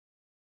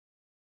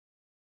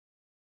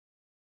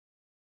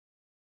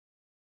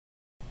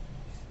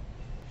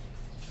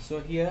So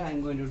here I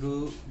am going to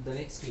do the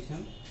next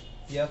question.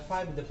 We have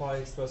 5 to the power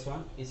x plus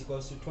 1 is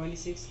equals to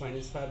 26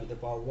 minus 5 to the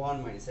power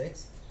 1 minus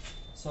x.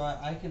 So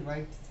I can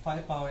write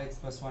 5 power x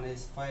plus 1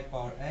 as 5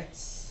 power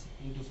x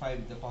into 5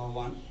 to the power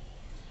 1.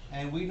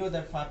 And we know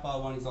that 5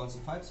 power 1 is also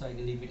 5, so I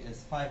can leave it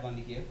as 5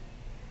 only here.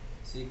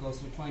 So equals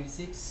to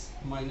 26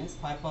 minus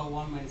 5 power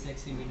 1 minus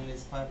x divided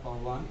as 5 power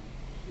 1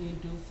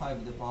 into 5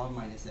 to the power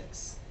minus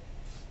x.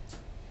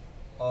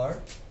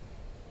 Or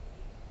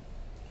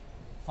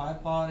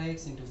 5 power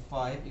x into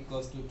 5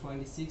 equals to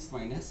 26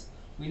 minus,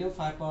 we know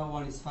 5 power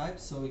 1 is 5,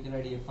 so we can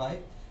write here 5,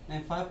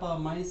 and 5 power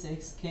minus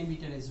x can be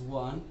written as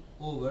 1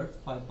 over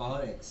 5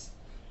 power x.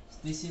 So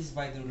this is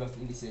by the rule of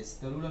indices.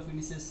 The rule of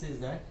indices says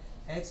that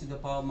x to the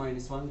power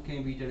minus 1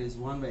 can be written as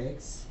 1 by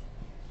x.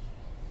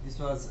 This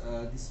was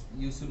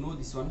you should know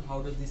this one.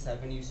 How does this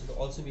happen? You should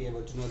also be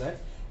able to know that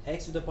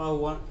x to the power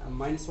 1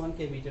 minus 1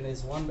 can be written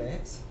as 1 by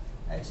x.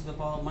 X to the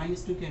power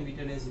minus 2 can be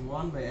written as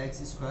 1 by x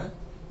square.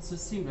 So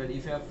similarly,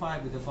 if you have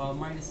 5 with the power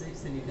minus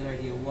x, then you can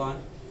write here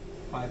 1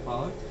 5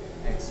 power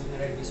x. You can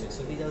write this way.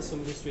 So these are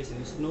some illustrations.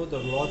 You should know the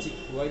logic.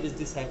 Why does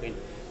this happen?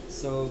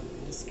 So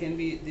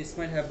this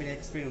might have been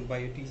explained by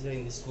your teacher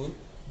in the school,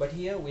 but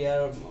here we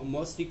are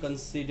mostly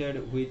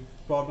considered with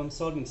problem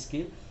solving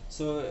skill.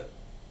 So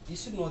you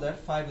should know that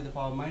 5 with the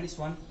power minus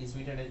 1 is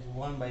written as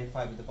 1 by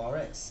 5 with the power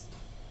x.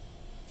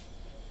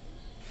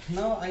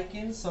 Now I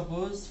can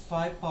suppose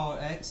 5 power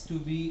x to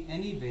be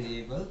any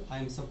variable. I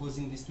am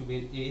supposing this to be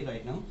an a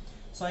right now.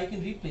 So I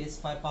can replace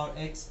 5 power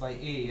x by a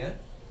here,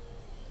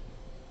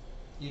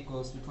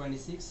 equals to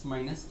 26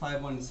 minus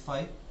 5 1 is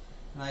 5,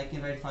 and I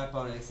can write 5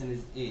 power x and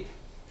is a.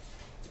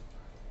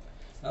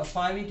 Now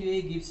 5 into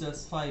a gives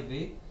us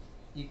 5a.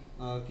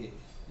 Okay,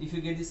 if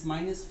you get this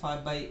minus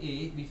 5 by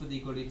a before the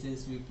equal, it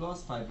says to be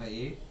plus 5 by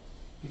a.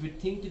 If you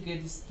think to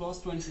get this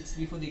plus 26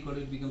 before the equal,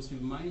 it becomes to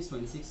be minus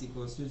 26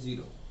 equals to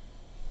 0.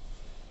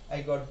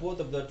 I got both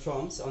of the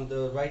terms on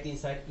the right hand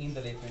side in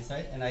the left hand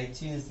side, and I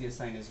changed their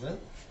sign as well.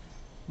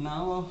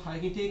 Now I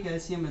can take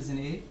LCM as an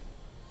a.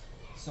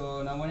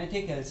 So now when I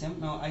take LCM,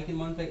 now I can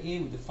multiply a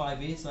with the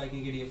 5a, so I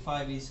can get here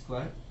 5a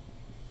square.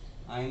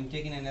 I am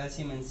taking an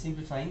LCM and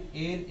simplifying.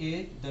 A and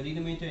a, the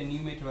denominator and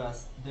numerator,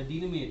 as the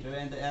denominator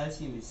and the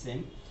LCM is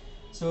same.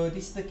 So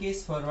this is the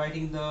case for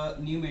writing the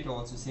numerator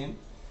also same.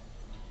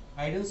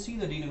 I don't see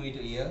the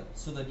denominator here,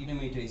 so the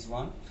denominator is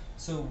 1.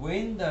 So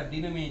when the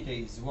denominator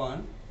is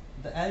 1,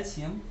 the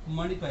LCM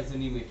multiplies the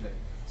numerator.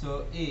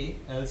 So a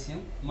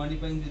LCM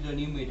multiplying with the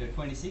numerator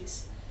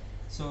 26.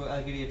 So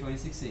I'll get here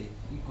 26a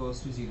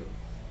equals to 0.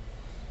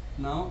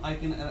 Now I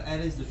can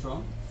arrange the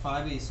term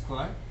 5a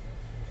square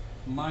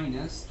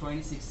minus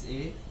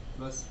 26a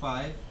plus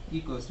 5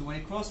 equals to, when I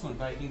cross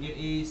multiply, I can get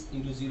a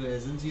into 0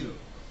 as in 0.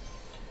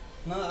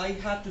 Now I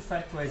have to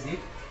factorize it.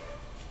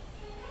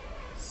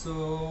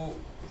 So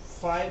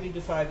 5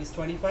 into 5 is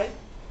 25.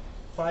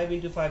 5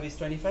 into 5 is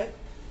 25.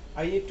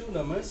 I need two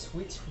numbers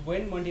which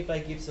when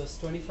multiplied gives us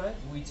 25,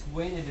 which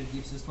when added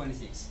gives us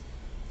 26.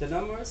 The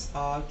numbers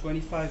are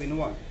 25 and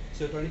 1.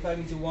 So 25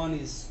 into 1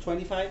 is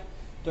 25.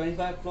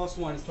 25 plus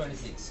 1 is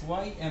 26.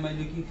 Why am I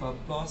looking for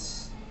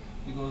plus?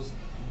 Because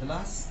the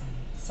last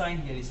sign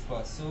here is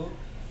plus. So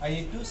I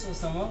need two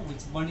source number which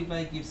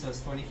multiply gives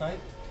us 25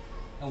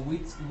 and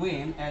which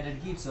when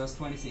added gives us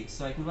 26.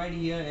 So I can write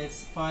here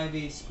as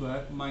 5a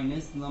square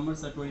minus the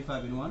numbers are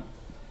 25 and 1.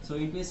 So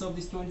in place of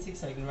this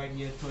 26, I can write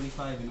here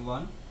 25 and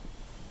 1.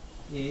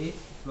 A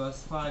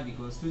plus 5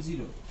 equals to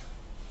 0,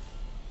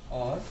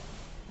 or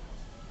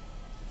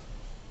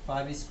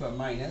 5a square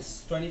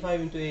minus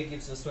 25 into a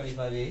gives us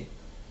 25a,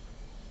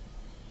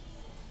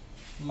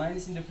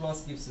 minus into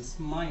plus gives us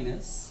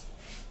minus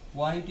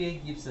 1 into a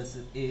gives us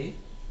a,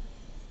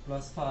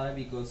 plus 5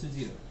 equals to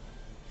 0.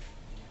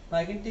 Now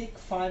I can take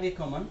 5a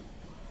common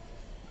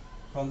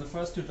from the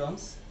first two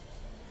terms,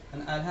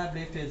 and I'll have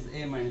left as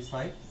a minus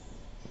 5.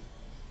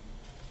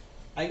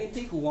 I can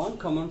take 1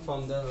 common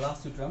from the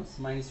last two terms,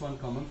 minus 1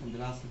 common from the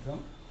last two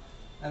terms,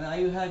 and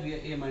I will have here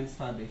a minus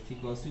 5 left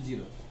equals to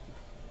 0.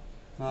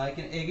 Now I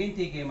can again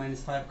take a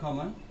minus 5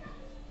 common.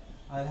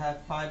 I'll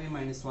have 5a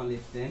minus 1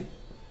 left, then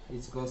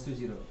it's equals to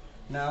 0.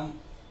 Now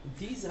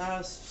these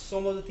are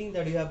some of the things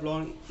that you have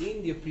learned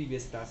in the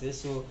previous classes,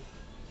 so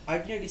I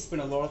didn't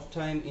spend a lot of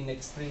time in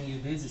explaining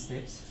you these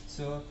steps.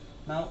 So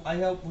now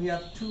we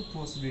have two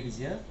possibilities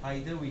here.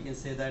 Either we can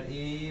say that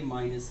a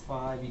minus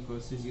 5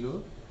 equals to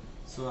 0.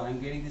 So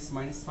I'm getting this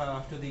minus 5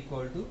 after the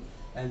equal to,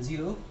 and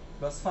 0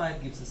 plus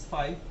 5 gives us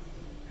 5.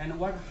 And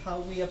how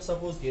we have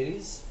supposed here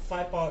is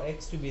 5 power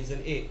x to be as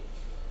an a.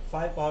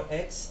 5 power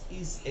x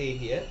is a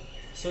here.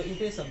 So in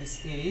place of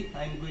this a,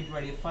 I'm going to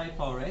write a 5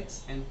 power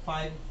x and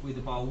 5 with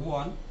the power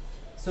 1.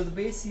 So the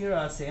base here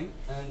are same,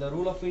 and the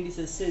rule of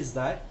indices says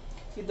that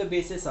if the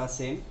bases are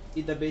same,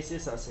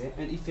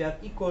 and if you have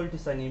equal to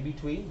sign in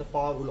between, the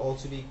power will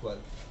also be equal.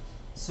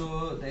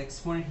 So the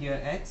exponent here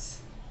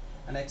x,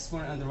 and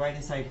exponent on the right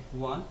hand side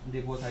 1,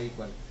 they both are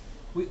equal.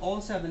 We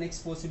also have the next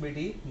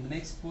possibility. The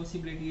next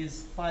possibility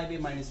is 5a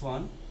minus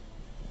 1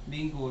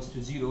 being goes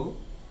to 0,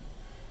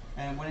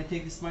 and when I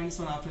take this minus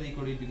 1 after the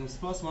equal, it becomes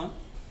plus 1.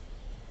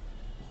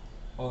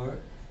 Or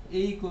a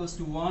equals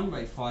to 1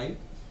 by 5.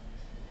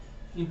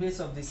 In place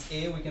of this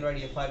a, we can write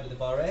here 5 to the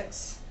power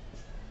x,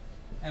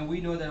 and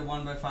we know that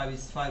 1 by 5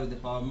 is 5 to the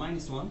power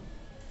minus 1.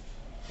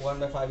 1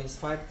 by 5 is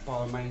 5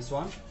 power minus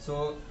 1.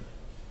 So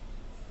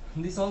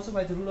this also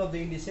by the rule of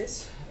the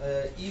indices.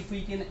 If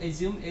we can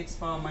assume x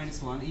power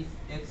minus 1, if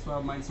x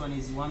power minus 1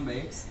 is 1 by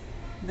x,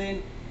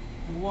 then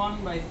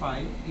 1 by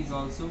 5 is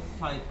also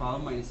 5 power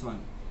minus 1.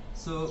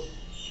 So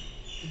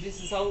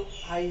this is how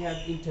I have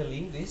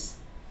interlinked this.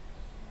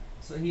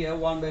 So here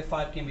 1 by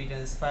 5 can be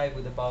written as 5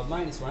 with the power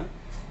minus 1.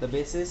 The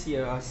bases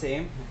here are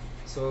same,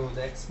 so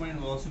the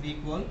exponent will also be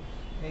equal.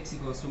 X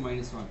equals to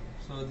minus 1.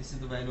 So this is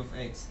the value of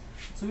x.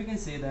 So we can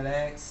say that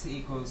x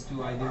equals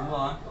to either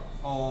 1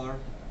 or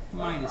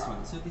minus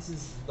 1. So this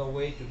is the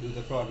way to do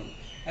the problem.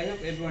 I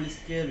hope everyone is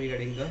clear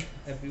regarding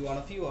every one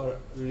of you are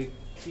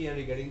clear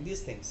regarding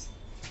these things.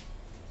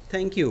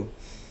 Thank you.